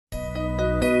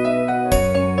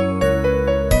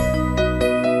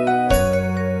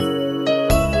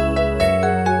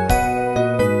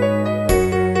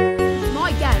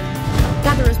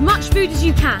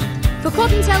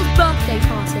Cottontail's birthday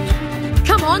party.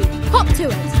 Come on, hop to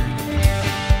it.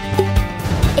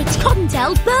 It's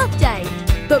Cottontail's birthday,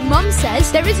 but Mum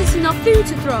says there isn't enough food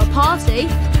to throw a party.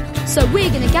 So we're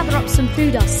going to gather up some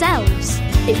food ourselves.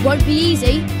 It won't be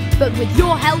easy, but with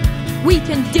your help, we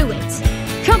can do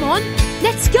it. Come on,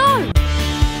 let's go!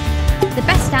 The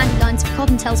best dandelions for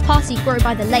Cottontail's party grow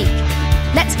by the lake.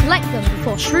 Let's collect them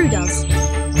before Shrew does.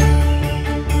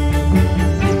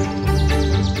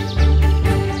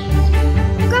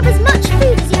 Grab as much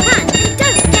food as you can and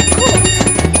don't get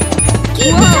caught. Keep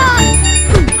it up!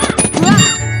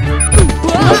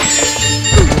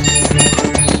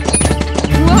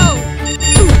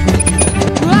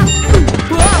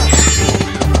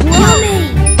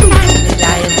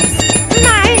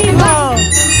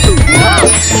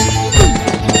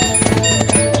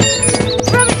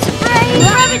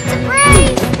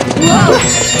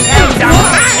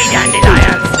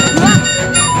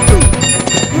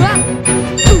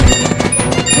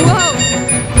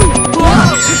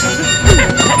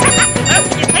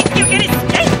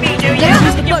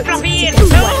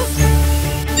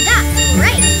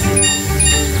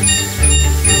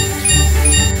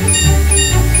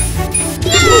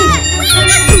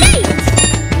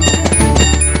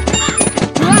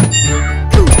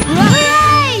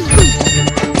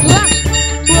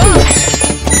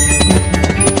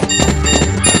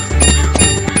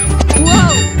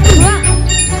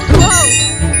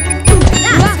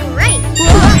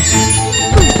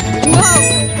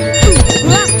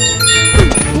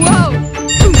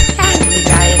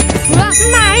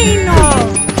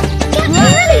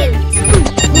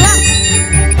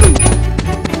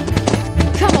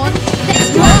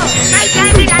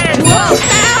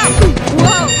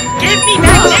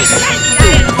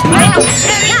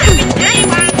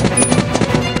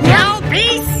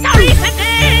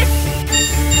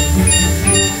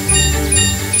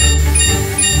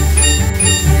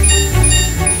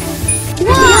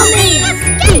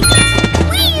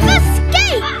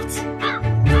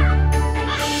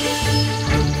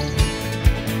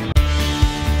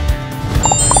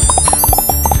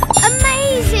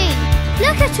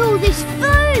 All this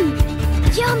food!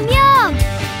 Yum yum!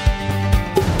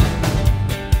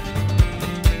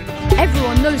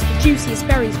 Everyone knows the juiciest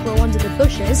berries grow under the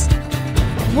bushes.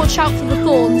 Watch out for the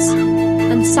thorns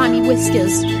and Sammy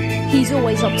Whiskers. He's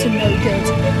always up to no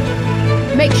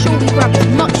good. Make sure we grab as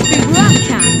much food as we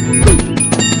can.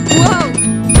 Whoa!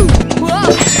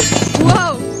 Whoa!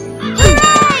 Whoa!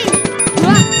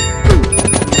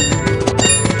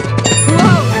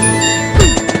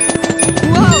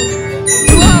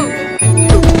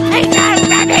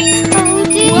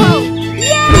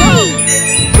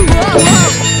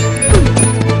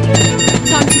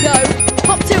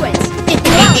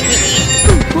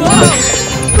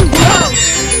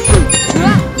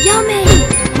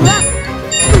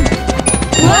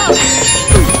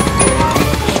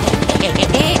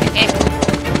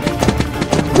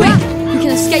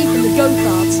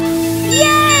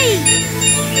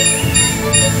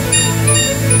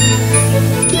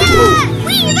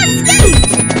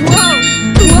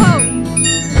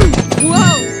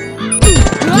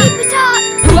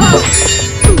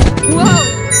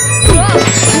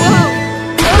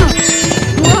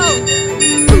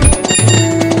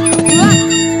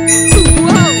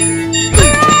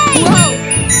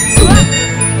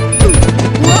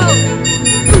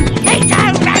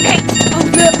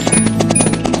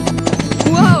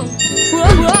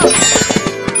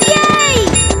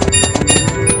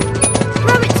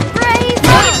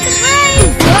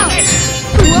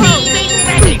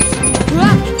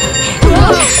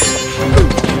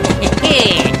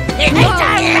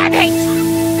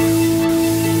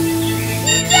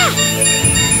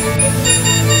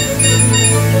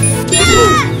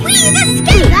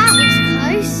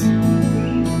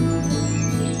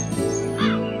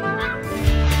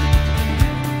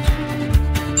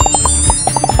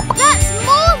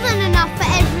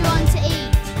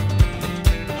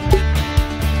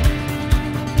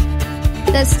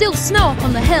 There's still snow up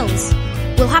on the hills.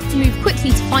 We'll have to move quickly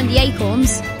to find the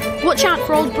acorns. Watch out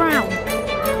for Old Brown.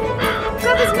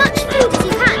 Grab as much food as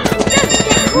you can and don't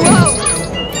get caught.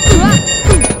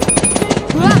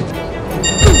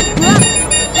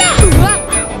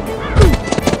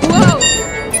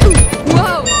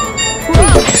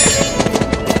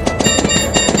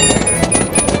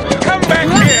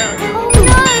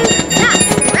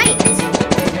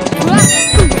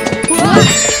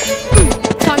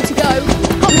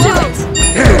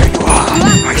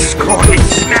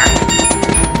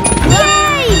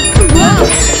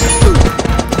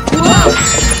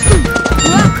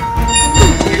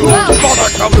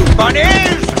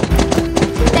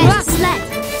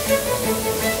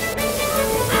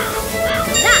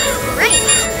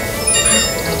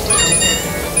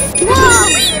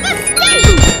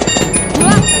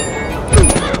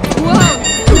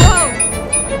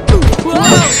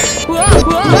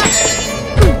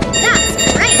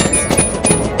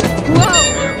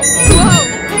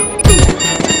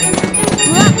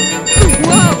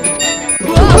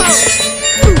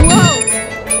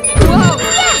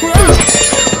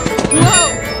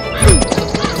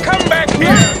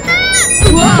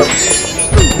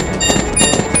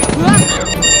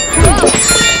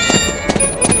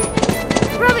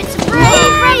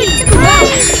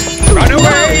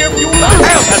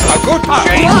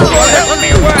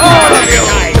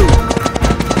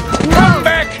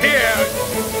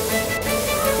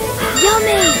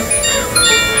 Yummy!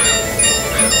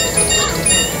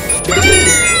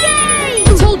 Yay!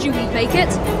 Told you we'd make it.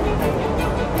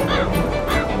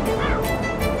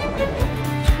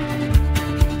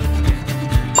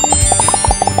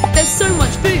 There's so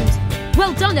much food.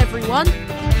 Well done, everyone.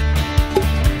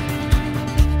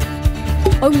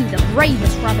 Only the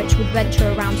bravest rabbits would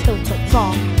venture around Hilltop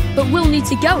Farm, but we'll need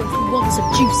to go if we want some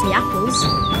juicy apples.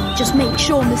 Just make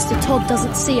sure Mr. Todd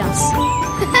doesn't see us.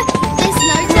 There's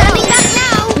no turning back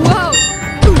now! Whoa!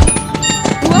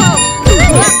 Whoa!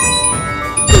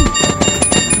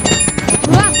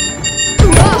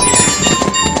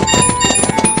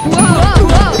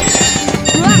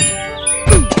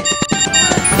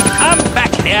 I'm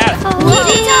back here.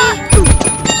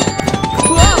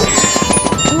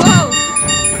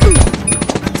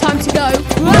 Time to go.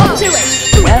 On to it.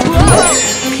 Well,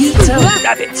 Peter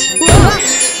Rabbit.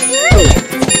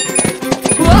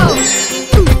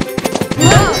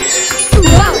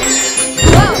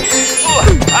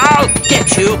 I'll get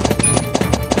you.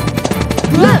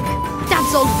 Look,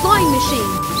 Dad's old flying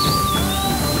machine.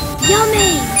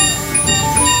 Yummy!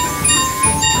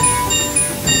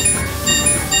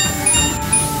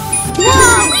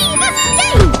 Whoa! We've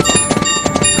escaped!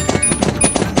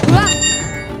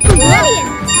 Brilliant!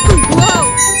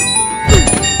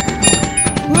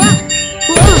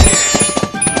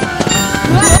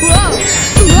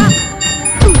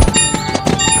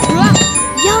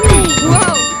 Yummy!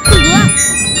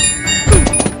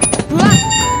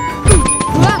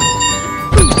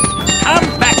 I'm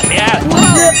back here.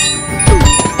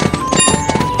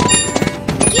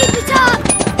 Keep it up!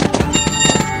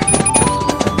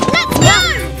 Let's go!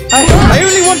 I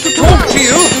only want to talk to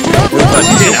you.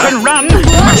 You can run,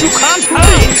 but you can't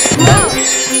hide.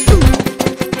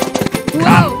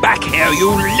 Come back here, you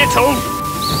little...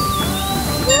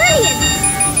 Brilliant!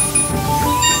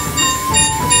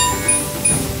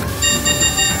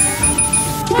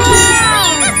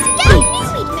 We've escaped!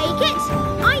 We'd make it!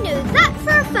 I know that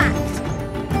for a fact!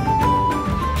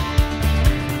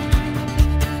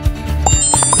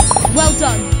 Well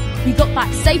done. We got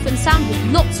back safe and sound with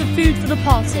lots of food for the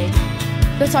party.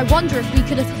 But I wonder if we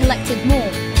could have collected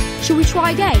more. Shall we try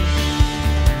again?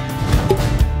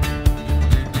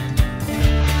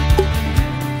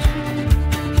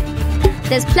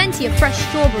 There's plenty of fresh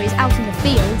strawberries out in the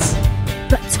fields,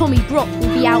 but Tommy Brock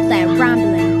will be out there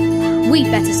rambling.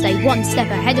 We'd better stay one step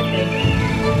ahead of him.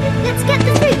 Let's get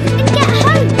the food and get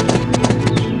home!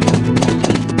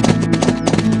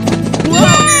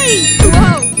 Yay!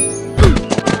 Whoa!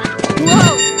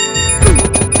 Whoa!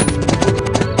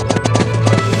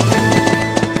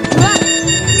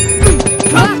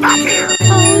 Come back here.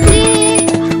 Oh dear!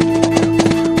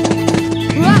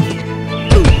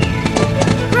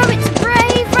 Rabbit's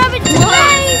brave! Rabbit's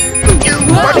brave! You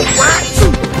bloody rat.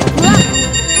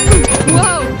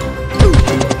 Whoa!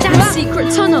 Dad's secret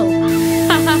tunnel!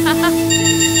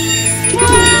 Yay!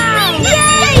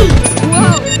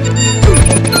 Whoa!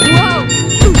 Whoa!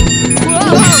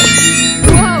 Whoa!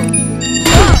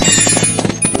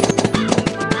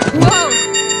 Whoa!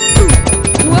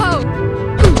 Whoa!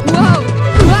 Whoa!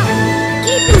 Whoa!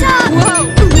 Keep it up! Whoa!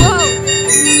 Whoa!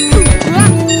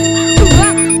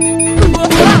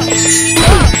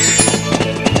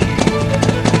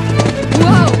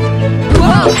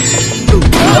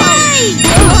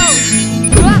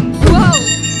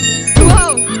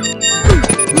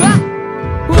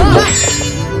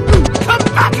 Come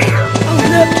back here.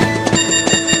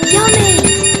 Yummy!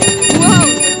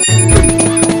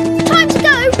 Time to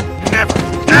go!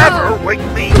 Never wake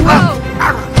me up.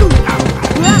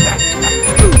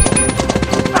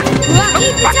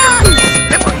 Keep it up!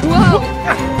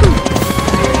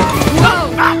 Come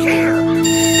back here.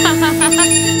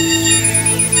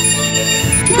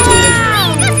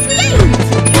 We've escaped!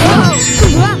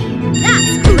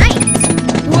 That's great!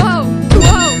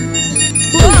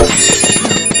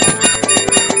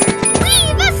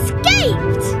 We've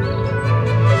escaped!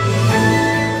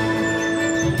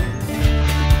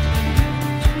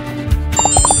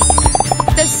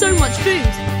 There's so much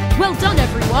food. Well done,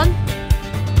 everyone.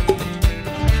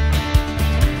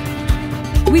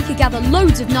 We could gather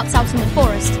loads of nuts out in the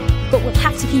forest, but we'll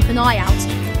have to keep an eye out.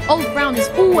 Old Brown is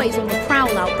always on the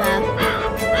prowl out there.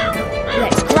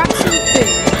 Let's grab some food.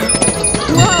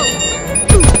 Whoa!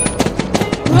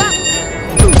 Whoa!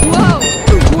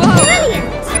 Whoa! Brilliant!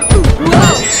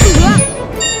 Whoa! Whoa!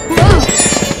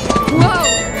 Whoa!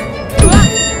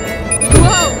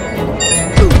 Whoa!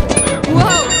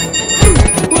 Whoa!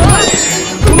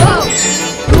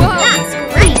 Whoa! That's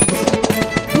great!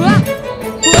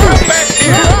 Come back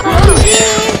here.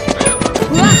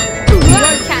 You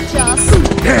won't catch us.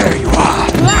 There you are.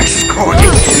 I scored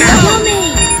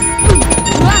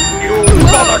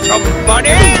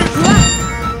buddies!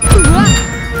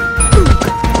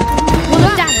 One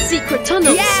of Dad's secret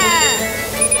tunnels.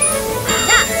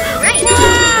 That's great!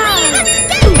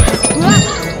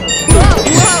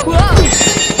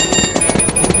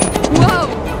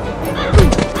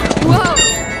 Whoa!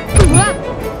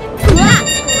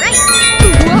 That's great!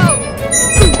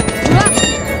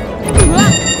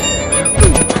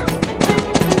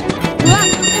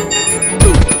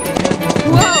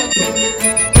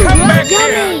 Come back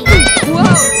here!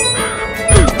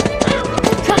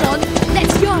 Come on,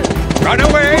 let's go. Run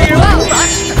away, you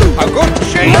must! A good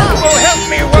chain will help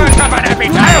me work up an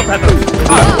appetite!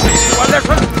 I'll teach you a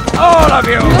lesson, all of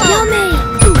you! Yummy!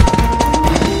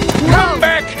 Come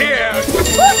back here!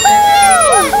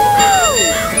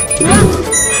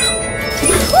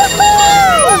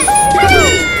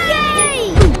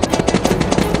 Yay!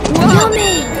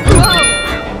 Yummy!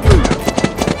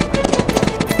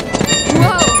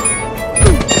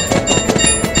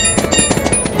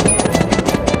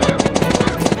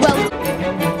 Well,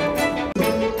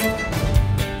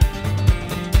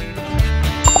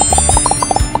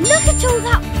 Look at all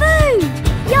that food!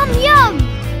 Yum yum!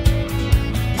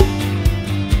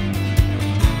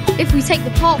 if we take the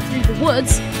path through the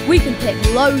woods, we can pick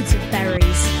loads of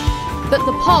berries. But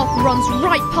the path runs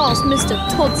right past Mr.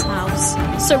 Todd's house,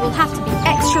 so we'll have to be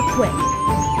extra quick.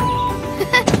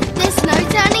 There's no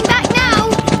turning back now!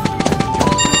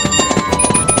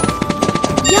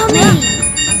 Yummy!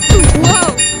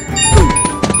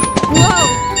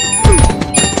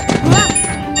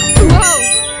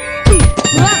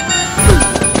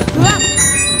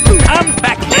 Come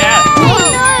back here!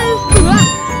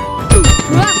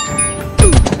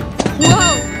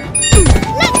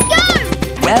 Let's go!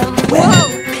 Well,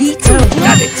 Peter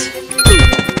done it!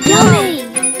 Yummy!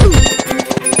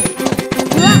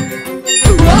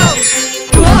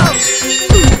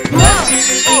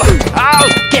 Oh,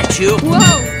 I'll get you!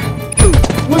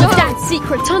 One of Dad's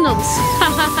secret tunnels.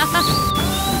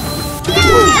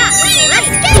 That's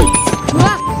escaped!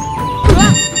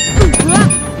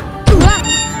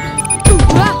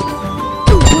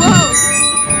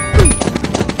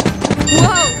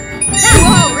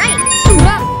 That's great!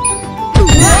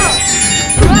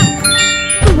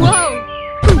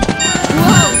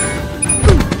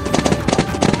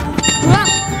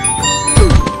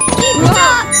 Keep it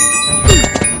up!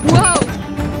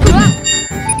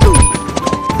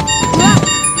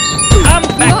 Come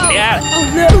back here!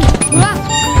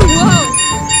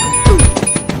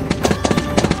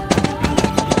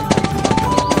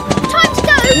 Time to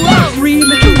go! 3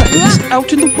 little rabbits out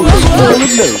in the woods all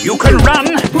alone. You can run,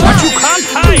 but you can't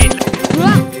hide!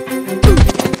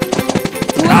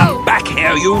 Come back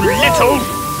here, you little...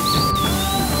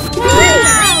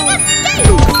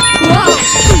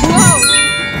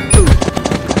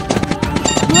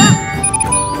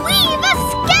 We've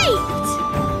escaped!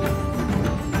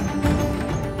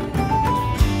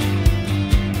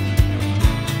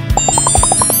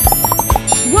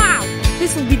 Wow,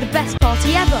 this will be the best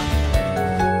party ever.